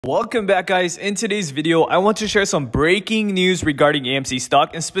Welcome back, guys. In today's video, I want to share some breaking news regarding AMC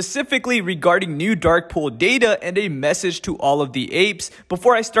stock and specifically regarding new dark pool data and a message to all of the apes.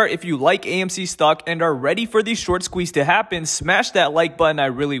 Before I start, if you like AMC stock and are ready for the short squeeze to happen, smash that like button. I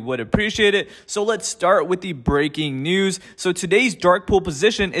really would appreciate it. So let's start with the breaking news. So today's dark pool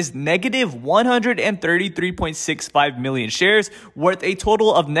position is negative 133.65 million shares worth a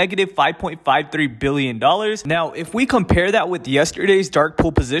total of negative $5.53 billion. Now, if we compare that with yesterday's dark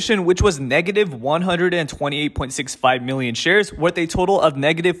pool position, which was negative 128.65 million shares worth a total of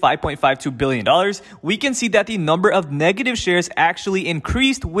negative $5.52 billion, we can see that the number of negative shares actually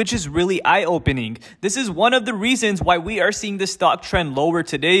increased, which is really eye-opening. This is one of the reasons why we are seeing the stock trend lower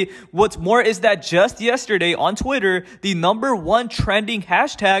today. What's more is that just yesterday on Twitter, the #1 trending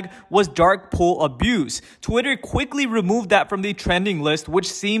hashtag was dark pool abuse. Twitter quickly removed that from the trending list,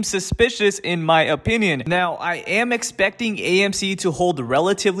 which seems suspicious in my opinion. Now, I am expecting AMC to hold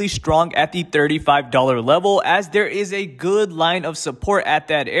relatively strong at the $35 level, as there is a good line of support at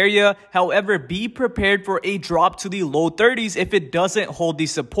that area. However, be prepared for a drop to the low 30s if it doesn't hold the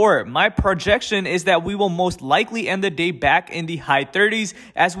support. My projection is that we will most likely end the day back in the high 30s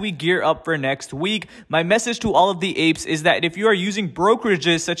as we gear up for next week. My message to all of the apes is that if you are using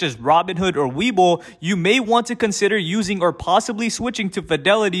brokerages such as Robinhood or Webull, you may want to consider using or possibly switching to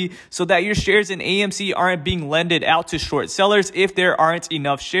Fidelity so that your shares in AMC aren't being lended out to short sellers if there aren't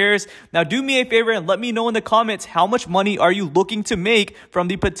enough shares. Now, do me a favor and let me know in the comments, how much money are you looking to make from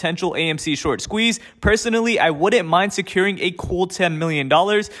the potential AMC short squeeze? Personally, I wouldn't mind securing a cool $10 million.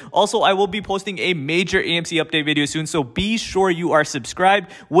 Also, I will be posting a major AMC update video soon, so be sure you are subscribed.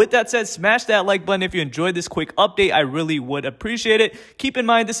 With that said, smash that like button if you enjoyed this quick update. I really would appreciate it. Keep in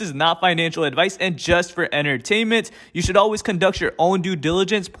mind, this is not financial advice and just for entertainment. You should always conduct your own due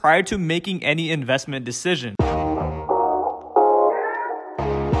diligence prior to making any investment decision.